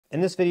In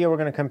this video, we're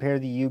going to compare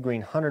the Ugreen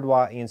 100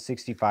 watt and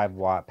 65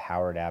 watt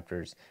power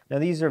adapters. Now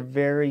these are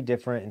very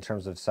different in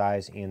terms of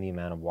size and the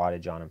amount of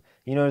wattage on them.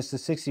 You notice the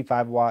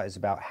 65 watt is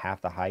about half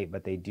the height,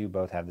 but they do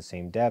both have the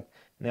same depth,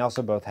 and they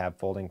also both have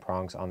folding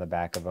prongs on the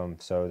back of them,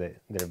 so that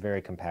they're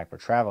very compact for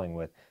traveling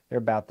with. They're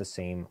about the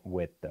same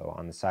width though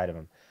on the side of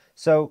them.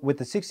 So with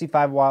the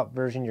 65 watt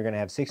version, you're going to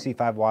have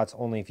 65 watts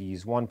only if you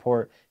use one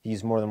port. If you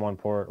use more than one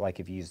port,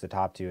 like if you use the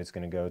top two, it's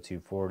going to go to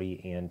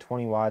 40 and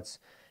 20 watts.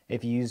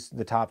 If you use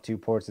the top two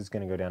ports, it's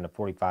going to go down to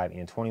 45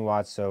 and 20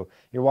 watts. So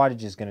your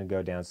wattage is going to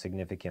go down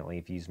significantly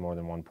if you use more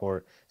than one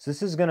port. So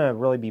this is going to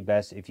really be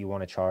best if you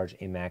want to charge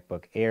a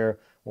MacBook Air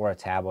or a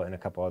tablet and a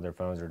couple other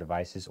phones or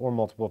devices, or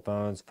multiple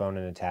phones, phone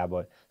and a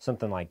tablet,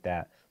 something like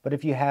that. But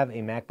if you have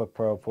a MacBook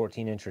Pro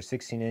 14-inch or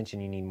 16-inch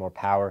and you need more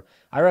power,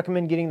 I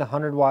recommend getting the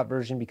 100 watt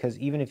version, because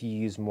even if you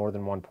use more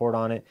than one port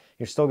on it,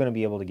 you're still going to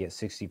be able to get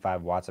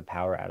 65 watts of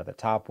power out of the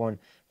top one.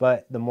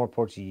 But the more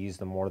ports you use,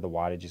 the more the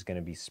wattage is going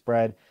to be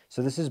spread.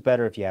 So this is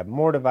better if you have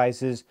more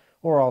devices,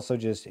 or also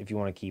just if you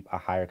want to keep a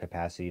higher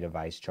capacity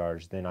device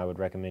charged. Then I would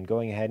recommend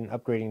going ahead and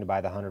upgrading to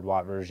buy the 100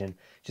 watt version,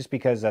 just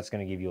because that's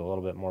going to give you a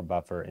little bit more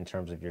buffer in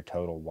terms of your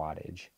total wattage.